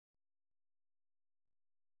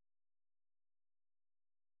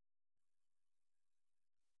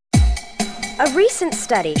A recent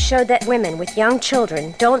study showed that women with young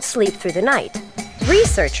children don't sleep through the night.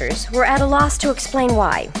 Researchers were at a loss to explain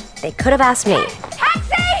why. They could have asked me.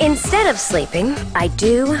 Taxi! Instead of sleeping, I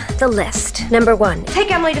do the list. Number 1,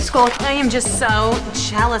 take Emily to school. I am just so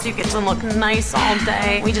jealous. You get to look nice all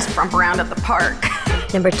day. We just frump around at the park.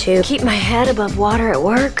 Number 2, keep my head above water at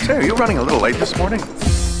work. Hey, are you running a little late this morning?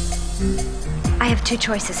 I have 2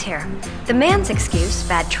 choices here. The man's excuse,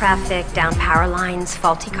 bad traffic, down power lines,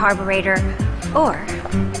 faulty carburetor, or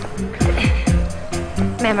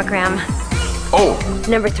mammogram. Oh!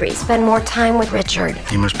 Number 3, spend more time with Richard.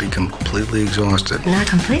 You must be completely exhausted. Not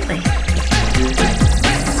completely.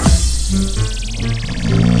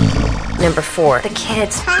 Number 4, the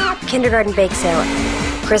kids. Kindergarten bake sale,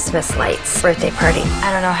 Christmas lights, birthday party.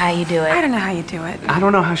 I don't know how you do it. I don't know how you do it. I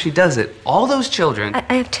don't know how she does it. All those children.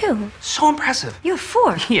 I have 2. So impressive. You have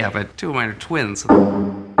 4. Yeah, but 2 of mine are twins.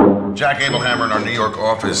 Jack Abelhammer in our New York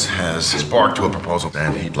office has sparked to a proposal,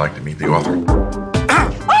 and he'd like to meet the author.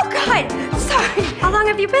 Oh, God! Sorry. How long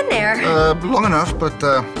have you been there? Long enough, but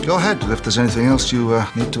go ahead if there's anything else you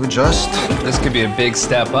need to adjust. This could be a big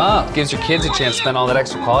step up. Gives your kids a chance to spend all that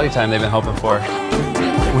extra quality time they've been hoping for.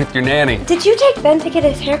 With your nanny. Did you take Ben to get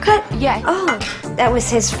his haircut? Yeah. Oh, that was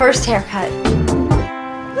his first haircut.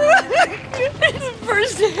 His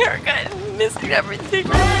first haircut. Missing everything.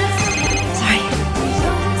 Sorry.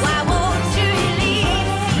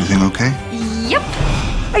 Everything okay? Yep.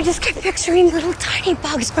 I just kept picturing little tiny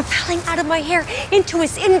bugs propelling out of my hair into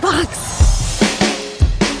his inbox.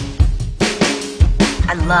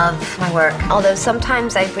 I love my work, although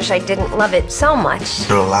sometimes I wish I didn't love it so much.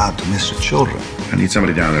 You're allowed to miss your children. I need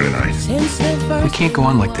somebody down there tonight. We can't go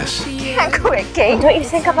on like this. Yeah, quit, Kate. Don't you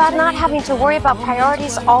think about not having to worry about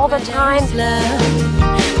priorities all the time?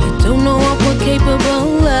 Don't know what we're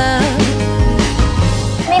capable of.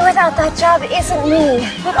 Me without that job isn't me,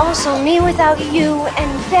 but also me without you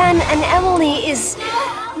and Ben and Emily is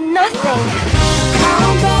nothing.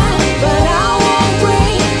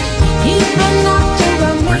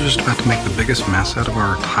 We're just about to make the biggest mess out of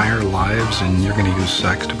our entire lives, and you're going to use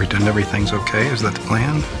sex to pretend everything's okay? Is that the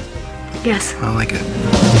plan? Yes. I like it.